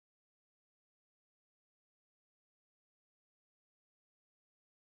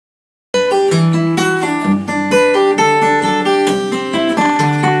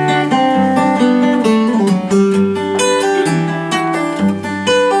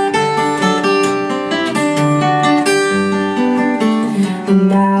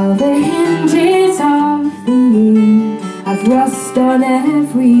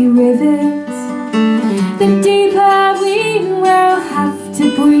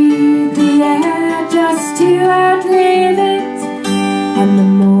to outlive it. And the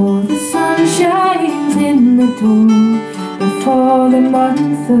more the sun shines in the dawn before the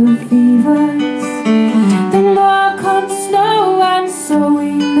month of fevers, the more comes snow, and so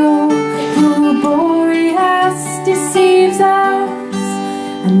we know the Boreas deceives us.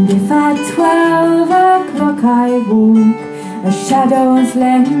 And if at 12 o'clock I walk a shadow's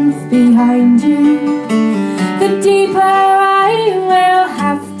length behind you, the deeper I will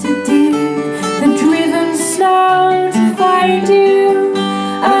have to dig the driven snow to find you.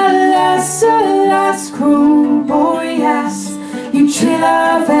 Alas, alas, cruel Boreas, you chill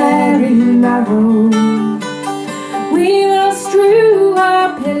are very narrow. We will strew our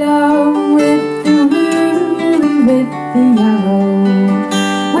pillow with the wound and with the arrow.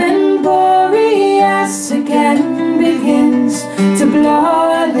 When Boreas again begins to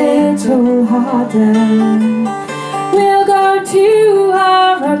blow a little harder, we'll go to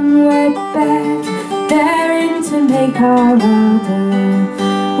our unwed bed, daring to make our order.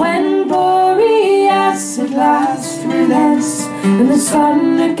 When Boreas at last relents and the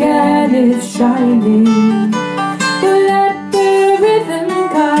sun again is shining, we'll let the rhythm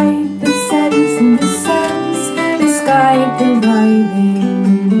guide the sense, and the sense misguide the rhyming.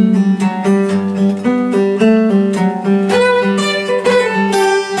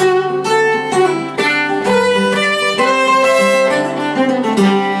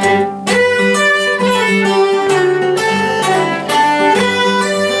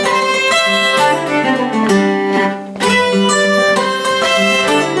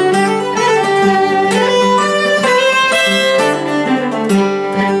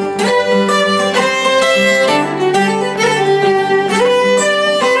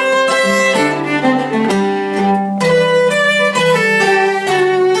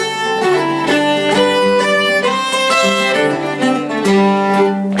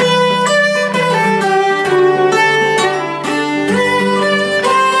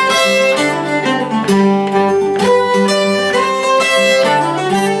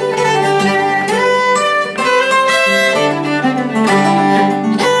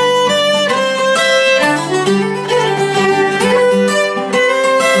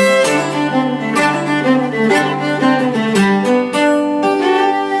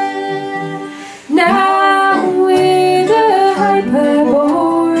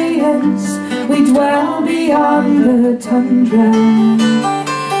 We dwell beyond the tundra.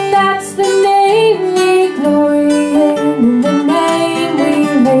 That's the name we glory in, and the name we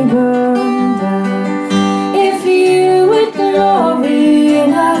labor under. If you would glory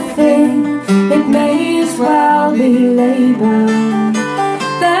in a thing, it may as well be labor.